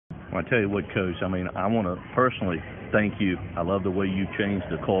Well, I tell you what, Coach, I mean, I want to personally thank you. I love the way you changed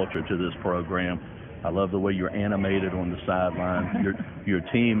the culture to this program. I love the way you're animated on the sideline. Your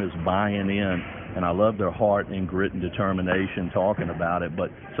team is buying in, and I love their heart and grit and determination talking about it. But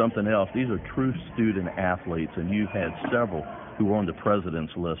something else, these are true student athletes, and you've had several who were on the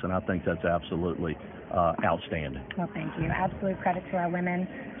president's list, and I think that's absolutely outstanding. Well, thank you. Absolute credit to our women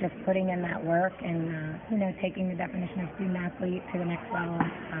just putting in that work and, taking the definition of student athlete to the next level.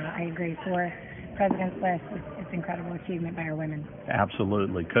 I agree. For president's list, it's incredible achievement by our women.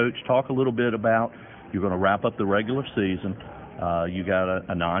 Absolutely. Coach, talk a little bit about, you're going to wrap up the regular season. You got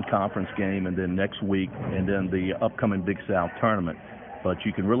a non-conference game, and then next week, and then the upcoming Big South tournament. But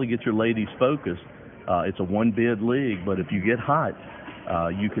you can really get your ladies focused. It's a one-bid league, but if you get hot,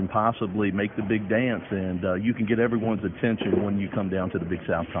 you can possibly make the big dance, and you can get everyone's attention when you come down to the Big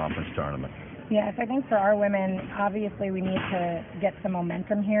South Conference tournament. Yes, I think for our women, obviously we need to get some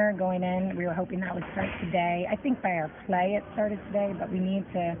momentum here going in. We were hoping that would start today. I think by our play it started today, but we need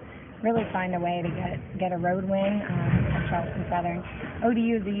to really find a way to get a road win at Charleston Southern.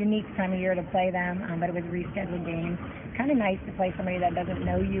 ODU is a unique time of year to play them, but it was a rescheduled game. Kind of nice to play somebody that doesn't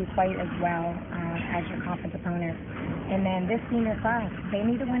know you quite as well as your conference opponent. And then this senior class, they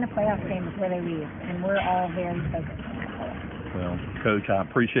need to win a playoff game before they leave, and we're all very focused on that goal. Well, Coach, I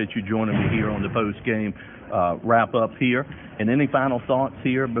appreciate you joining me here on the post-game wrap-up here. And any final thoughts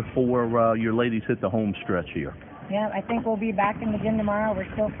here before your ladies hit the home stretch here? Yeah, I think we'll be back in the gym tomorrow.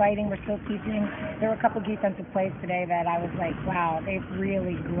 We're still fighting. We're still teaching. There were a couple defensive plays today that I was like, wow, they've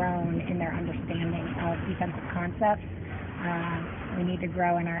really grown in their understanding of defensive concepts. We need to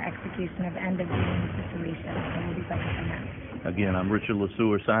grow in our execution of end-of-game situations, and we'll be focused on that. Again, I'm Richard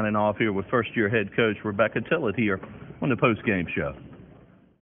LeSueur signing off here with first-year head coach Rebecca Tillett here on the post-game show.